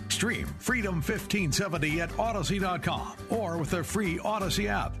truth. Stream Freedom 1570 at Odyssey.com or with the free Odyssey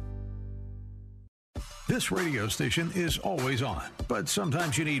app. This radio station is always on, but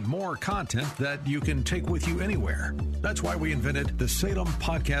sometimes you need more content that you can take with you anywhere. That's why we invented the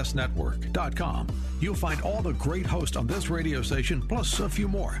SalemPodcastNetwork.com. You'll find all the great hosts on this radio station, plus a few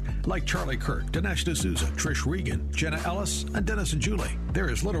more, like Charlie Kirk, Dinesh D'Souza, Trish Regan, Jenna Ellis, and Dennis and Julie. There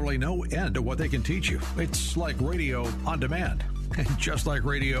is literally no end to what they can teach you. It's like radio on demand. And just like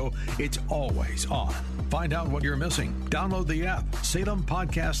radio, it's always on. Find out what you're missing. Download the app,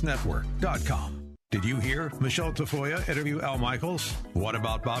 SalemPodcastNetwork.com. Did you hear Michelle Tafoya interview Al Michaels? What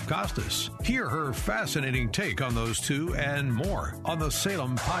about Bob Costas? Hear her fascinating take on those two and more on the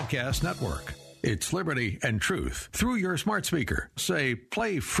Salem Podcast Network. It's liberty and truth through your smart speaker. Say,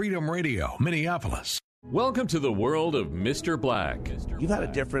 play Freedom Radio, Minneapolis. Welcome to the world of Mr. Black. You've had a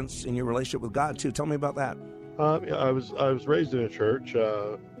difference in your relationship with God, too. Tell me about that. I was raised in a church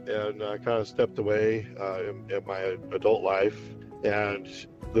and I kind of stepped away in my adult life. And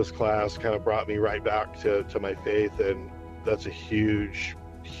this class kind of brought me right back to my faith. And that's a huge,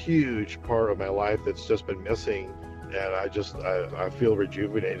 huge part of my life that's just been missing. And I feel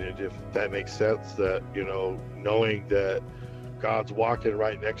rejuvenated, if that makes sense, that, knowing that God's walking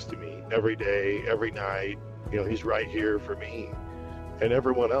right next to me every day, every night. He's right here for me and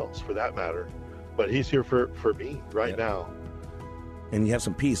everyone else for that matter. But he's here for me right now. And you have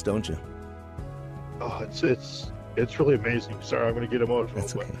some peace, don't you? Oh, it's really amazing. Sorry, I'm going to get emotional.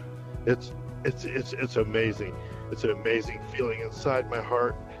 That's okay. It's amazing. It's an amazing feeling inside my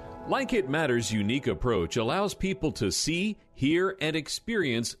heart. Like It Matters' unique approach allows people to see, hear, and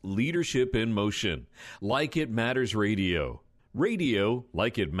experience leadership in motion. Like It Matters Radio. Radio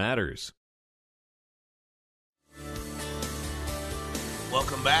like it matters.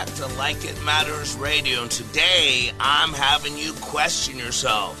 Welcome back to Like It Matters Radio. And today, I'm having you question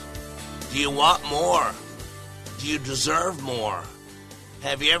yourself. Do you want more? Do you deserve more?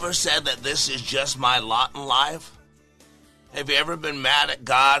 Have you ever said that this is just my lot in life? Have you ever been mad at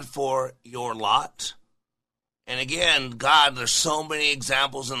God for your lot? And again, God, there's so many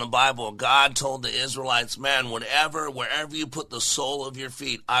examples in the Bible. God told the Israelites, man, wherever you put the sole of your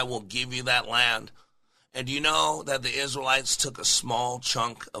feet, I will give you that land. And do you know that the Israelites took a small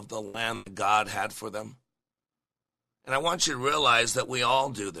chunk of the land that God had for them? And I want you to realize that we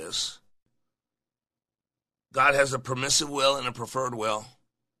all do this. God has a permissive will and a preferred will.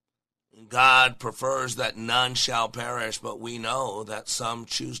 God prefers that none shall perish, but we know that some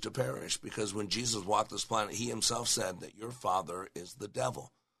choose to perish, because when Jesus walked this planet, he himself said that your father is the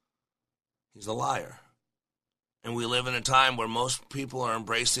devil. He's a liar. And we live in a time where most people are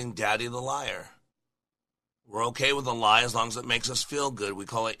embracing daddy the liar. We're okay with a lie as long as it makes us feel good. We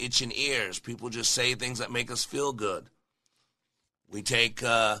call it itching ears. People just say things that make us feel good. We take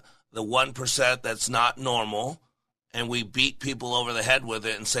the 1% that's not normal, and we beat people over the head with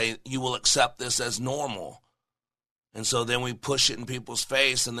it and say, you will accept this as normal. And so then we push it in people's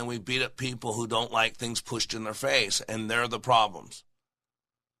face, and then we beat up people who don't like things pushed in their face, and they're the problems.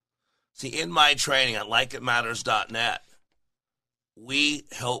 See, in my training at likeitmatters.net, we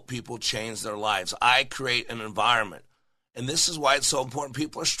help people change their lives. I create an environment. And this is why it's so important.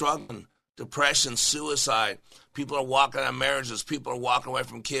 People are struggling. Depression, suicide. People are walking out of marriages. People are walking away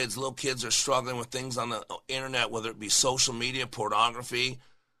from kids. Little kids are struggling with things on the internet, whether it be social media, pornography.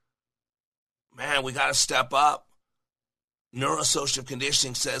 Man, we got to step up. Neurosocial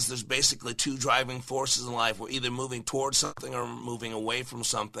conditioning says there's basically two driving forces in life. We're either moving towards something or moving away from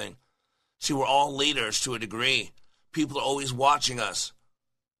something. See, we're all leaders to a degree. People are always watching us.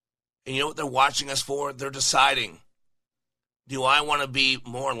 And you know what they're watching us for? They're deciding, do I want to be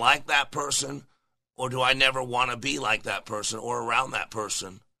more like that person, or do I never want to be like that person or around that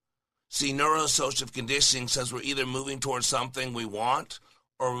person? See, neurosocial conditioning says we're either moving towards something we want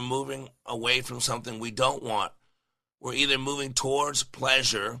or we're moving away from something we don't want. We're either moving towards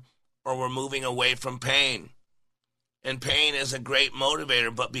pleasure or we're moving away from pain. And pain is a great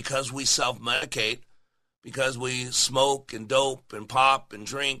motivator, but because we self-medicate, because we smoke and dope and pop and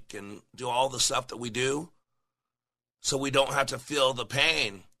drink and do all the stuff that we do, so we don't have to feel the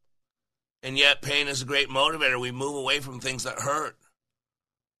pain. And yet pain is a great motivator. We move away from things that hurt.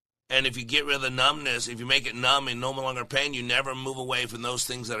 And if you get rid of the numbness, if you make it numb and no longer pain, you never move away from those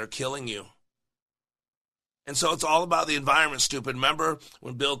things that are killing you. And so it's all about the environment, stupid. Remember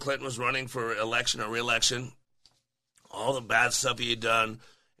when Bill Clinton was running for election or re-election? All the bad stuff he had done,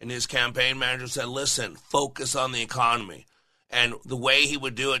 and his campaign manager said, listen, focus on the economy. And the way he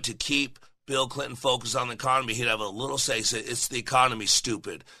would do it to keep Bill Clinton focused on the economy, he'd have a little say, it's the economy,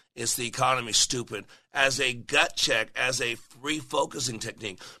 stupid. It's the economy, stupid. As a gut check, as a refocusing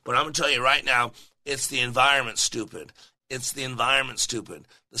technique. But I'm going to tell you right now, it's the environment, stupid. It's the environment, stupid.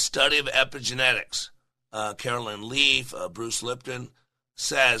 The study of epigenetics, Carolyn Leaf, Bruce Lipton,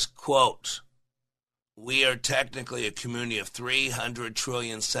 says, quote, we are technically a community of 300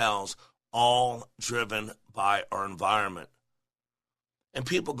 trillion cells, all driven by our environment. And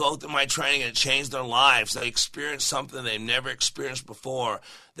people go through my training and it changed their lives. They experience something they've never experienced before.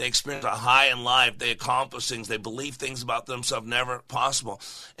 They experience a high in life. They accomplish things. They believe things about themselves never possible.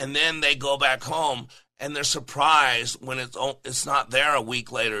 And then they go back home and they're surprised when it's not there a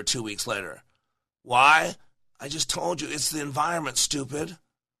week later or 2 weeks later. Why? I just told you, it's the environment, stupid.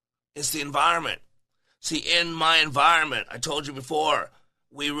 It's the environment. See, in my environment, I told you before,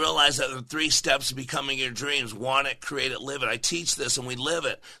 we realize that there are 3 steps to becoming your dreams. Want it, create it, live it. I teach this and we live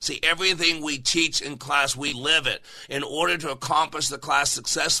it. See, everything we teach in class, we live it. In order to accomplish the class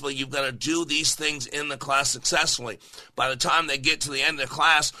successfully, you've got to do these things in the class successfully. By the time they get to the end of the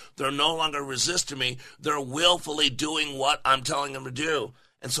class, they're no longer resisting me. They're willfully doing what I'm telling them to do.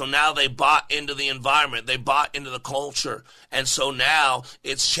 And so now they bought into the environment. They bought into the culture. And so now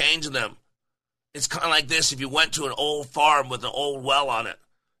it's changing them. It's kind of like this. If you went to an old farm with an old well on it,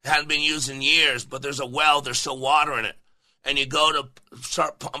 it hadn't been used in years, but there's a well, there's still water in it. And you go to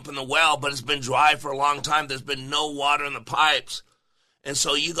start pumping the well, but it's been dry for a long time. There's been no water in the pipes. And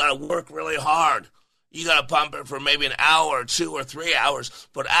so you got to work really hard. You got to pump it for maybe an hour or 2 or 3 hours.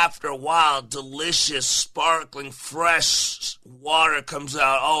 But after a while, delicious, sparkling, fresh water comes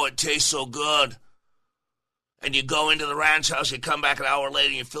out. Oh, it tastes so good. And you go into the ranch house, you come back an hour later,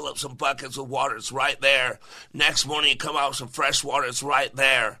 and you fill up some buckets with water. It's right there. Next morning, you come out with some fresh water. It's right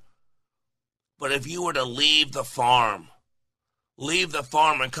there. But if you were to leave the farm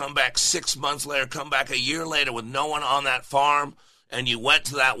and come back 6 months later, come back a year later with no one on that farm, and you went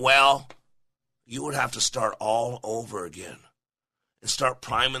to that well, you would have to start all over again and start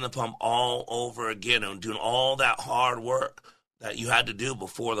priming the pump all over again and doing all that hard work that you had to do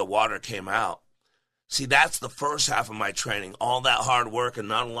before the water came out. See, that's the first half of my training, all that hard work and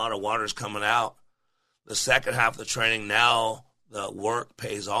not a lot of water's coming out. The second half of the training, now the work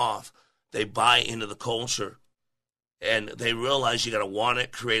pays off. They buy into the culture, and they realize you got to want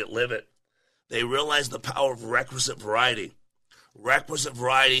it, create it, live it. They realize the power of requisite variety. Requisite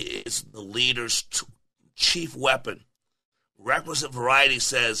variety is the leader's chief weapon. Requisite variety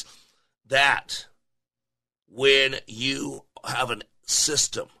says that when you have a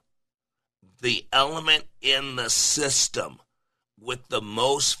system, the element in the system with the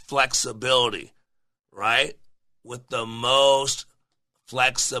most flexibility, right? With the most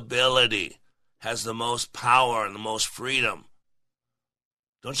flexibility has the most power and the most freedom.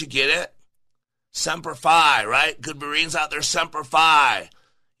 Don't you get it? Semper Fi, right? Good Marines out there, Semper Fi.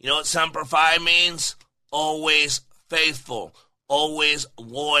 You know what Semper Fi means? Always faithful, always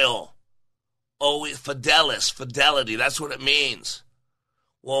loyal, always fidelity. That's what it means.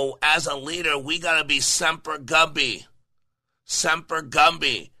 Well, as a leader, we got to be Semper Gumby. Semper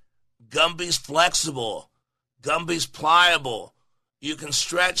Gumby. Gumby's flexible. Gumby's pliable. You can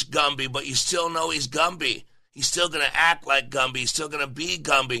stretch Gumby, but you still know he's Gumby. He's still going to act like Gumby. He's still going to be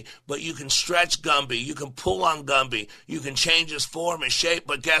Gumby, but you can stretch Gumby. You can pull on Gumby. You can change his form and shape,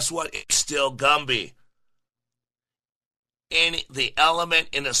 but guess what? It's still Gumby. The element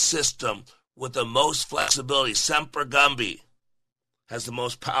in a system with the most flexibility, Semper Gumby, has the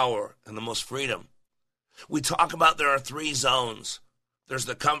most power and the most freedom. We talk about there are 3 zones. There's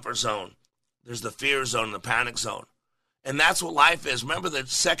the comfort zone. There's the fear zone and the panic zone. And that's what life is. Remember, the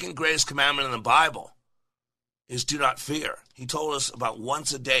second greatest commandment in the Bible is do not fear. He told us about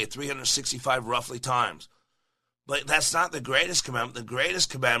once a day, 365 roughly times. But that's not the greatest commandment. The greatest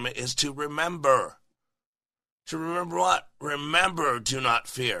commandment is to remember. To remember what? Remember, do not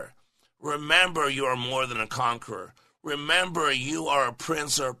fear. Remember, you are more than a conqueror. Remember, you are a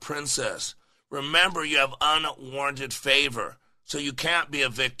prince or a princess. Remember, you have unwarranted favor, so you can't be a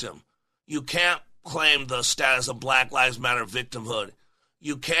victim. You can't claim the status of Black Lives Matter victimhood.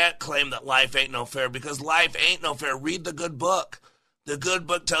 You can't claim that life ain't no fair, because life ain't no fair. Read the good book. The good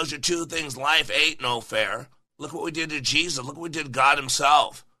book tells you 2 things. Life ain't no fair. Look what we did to Jesus. Look what we did to God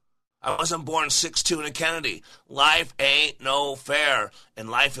himself. I wasn't born 6'2" in a Kennedy. Life ain't no fair,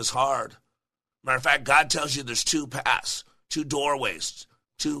 and life is hard. Matter of fact, God tells you there's 2 paths, 2 doorways,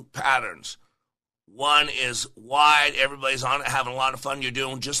 2 patterns. One is wide, everybody's on it, having a lot of fun. You're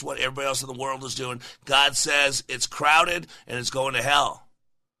doing just what everybody else in the world is doing. God says it's crowded and it's going to hell.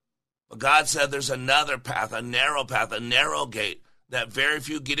 But God said there's another path, a narrow gate that very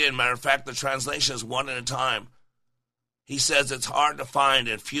few get in. Matter of fact, the translation is one at a time. He says it's hard to find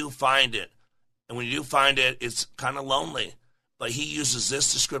and few find it. And when you do find it, it's kind of lonely. But he uses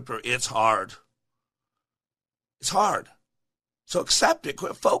this descriptor, it's hard. It's hard. So accept it.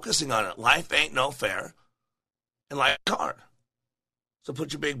 Quit focusing on it. Life ain't no fair, and life is hard. So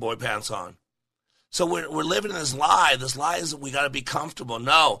put your big boy pants on. So we're living in this lie. This lie is that we got to be comfortable.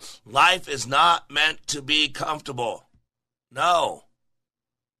 No, life is not meant to be comfortable. No.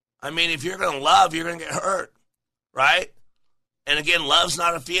 I mean, if you're going to love, you're going to get hurt, right? And again, love's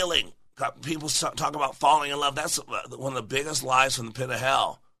not a feeling. People talk about falling in love. That's one of the biggest lies from the pit of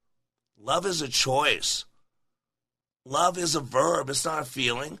hell. Love is a choice. Love is a verb. It's not a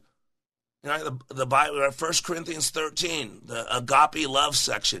feeling. You know, the Bible, 1 Corinthians 13, the agape love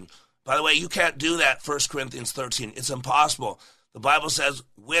section. By the way, you can't do that, 1 Corinthians 13. It's impossible. The Bible says,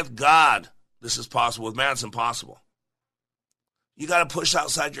 with God, this is possible. With man, it's impossible. You got to push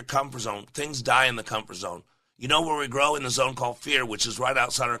outside your comfort zone. Things die in the comfort zone. You know where we grow? In the zone called fear, which is right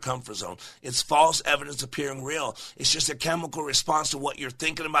outside our comfort zone. It's false evidence appearing real. It's just a chemical response to what you're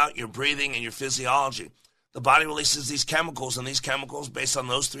thinking about, your breathing, and your physiology. The body releases these chemicals, and these chemicals, based on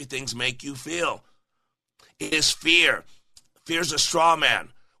those 3 things, make you feel. It is fear. Fear is a straw man.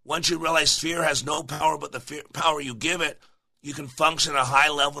 Once you realize fear has no power but the power you give it, you can function at a high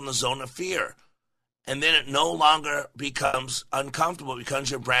level in the zone of fear. And then it no longer becomes uncomfortable. It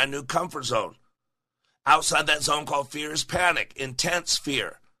becomes your brand new comfort zone. Outside that zone called fear is panic, intense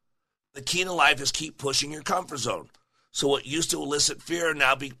fear. The key to life is keep pushing your comfort zone. So what used to elicit fear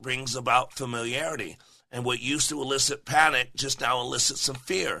now brings about familiarity. And what used to elicit panic just now elicits some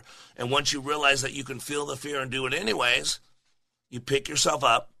fear. And once you realize that you can feel the fear and do it anyways, you pick yourself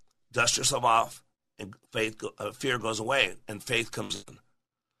up, dust yourself off, and fear goes away, and faith comes in.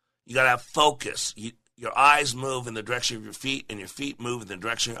 You got to have focus. Your eyes move in the direction of your feet, and your feet move in the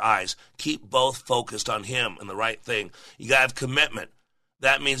direction of your eyes. Keep both focused on him and the right thing. You got to have commitment.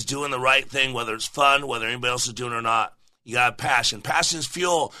 That means doing the right thing, whether it's fun, whether anybody else is doing it or not. You got passion. Passion is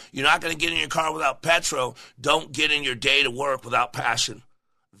fuel. You're not going to get in your car without petrol. Don't get in your day to work without passion.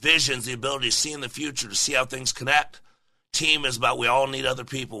 Vision's the ability to see in the future, to see how things connect. Team is about we all need other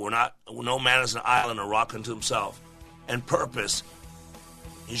people. No man is an island or rock unto himself. And purpose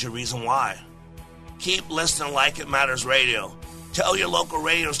is your reason why. Keep listening to Like It Matters Radio. Tell your local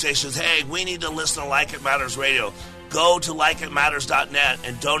radio stations, hey, we need to listen to Like It Matters Radio. Go to likeitmatters.net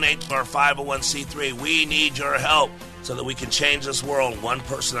and donate to our 501c3. We need your help so that we can change this world one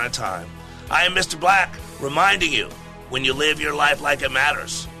person at a time. I am Mr. Black, reminding you, when you live your life like it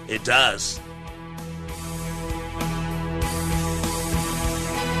matters, it does.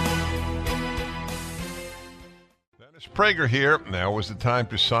 Dennis Prager here. Now is the time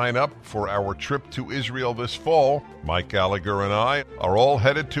to sign up for our trip to Israel this fall. Mike Gallagher and I are all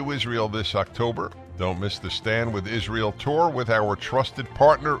headed to Israel this October. Don't miss the Stand with Israel tour with our trusted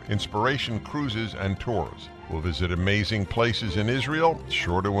partner, Inspiration Cruises and Tours. We'll visit amazing places in Israel,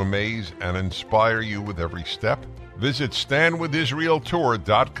 sure to amaze and inspire you with every step. Visit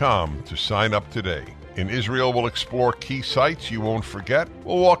StandWithIsraelTour.com to sign up today. In Israel, we'll explore key sites you won't forget.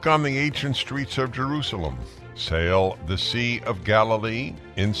 We'll walk on the ancient streets of Jerusalem, sail the Sea of Galilee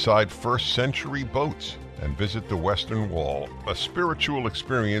inside first-century boats, and visit the Western Wall, a spiritual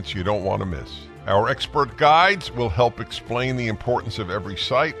experience you don't want to miss. Our expert guides will help explain the importance of every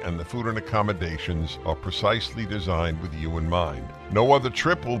site, and the food and accommodations are precisely designed with you in mind. No other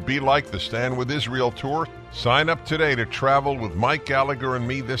trip will be like the Stand With Israel tour. Sign up today to travel with Mike Gallagher and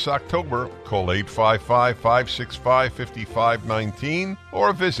me this October. Call 855-565-5519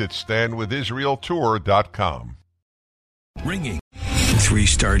 or visit standwithisraeltour.com. Ringing.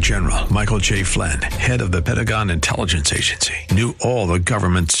 3-star General Michael J. Flynn, head of the Pentagon Intelligence Agency, knew all the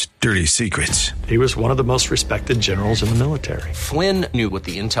government's dirty secrets. He was one of the most respected generals in the military. Flynn knew what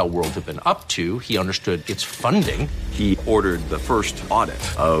the intel world had been up to. He understood its funding. He ordered the first audit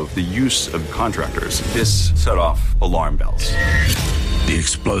of the use of contractors. This set off alarm bells. The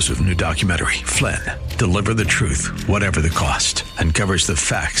explosive new documentary, Flynn, Deliver the Truth, Whatever the Cost, uncovers the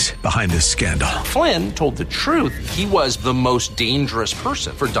facts behind this scandal. Flynn told the truth. He was the most dangerous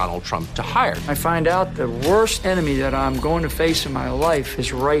person for Donald Trump to hire. I find out the worst enemy that I'm going to face in my life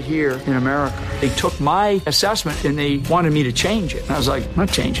is right here in America. They took my assessment and they wanted me to change it. And I was like, I'm not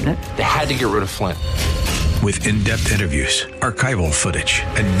changing it. They had to get rid of Flynn. With in-depth interviews, archival footage,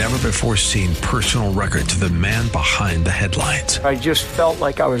 and never-before-seen personal records of the man behind the headlines. I just felt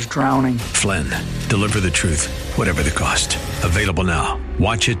like I was drowning. Flynn, Deliver the Truth, Whatever the Cost. Available now.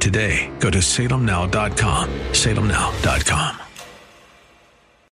 Watch it today. Go to salemnow.com. salemnow.com.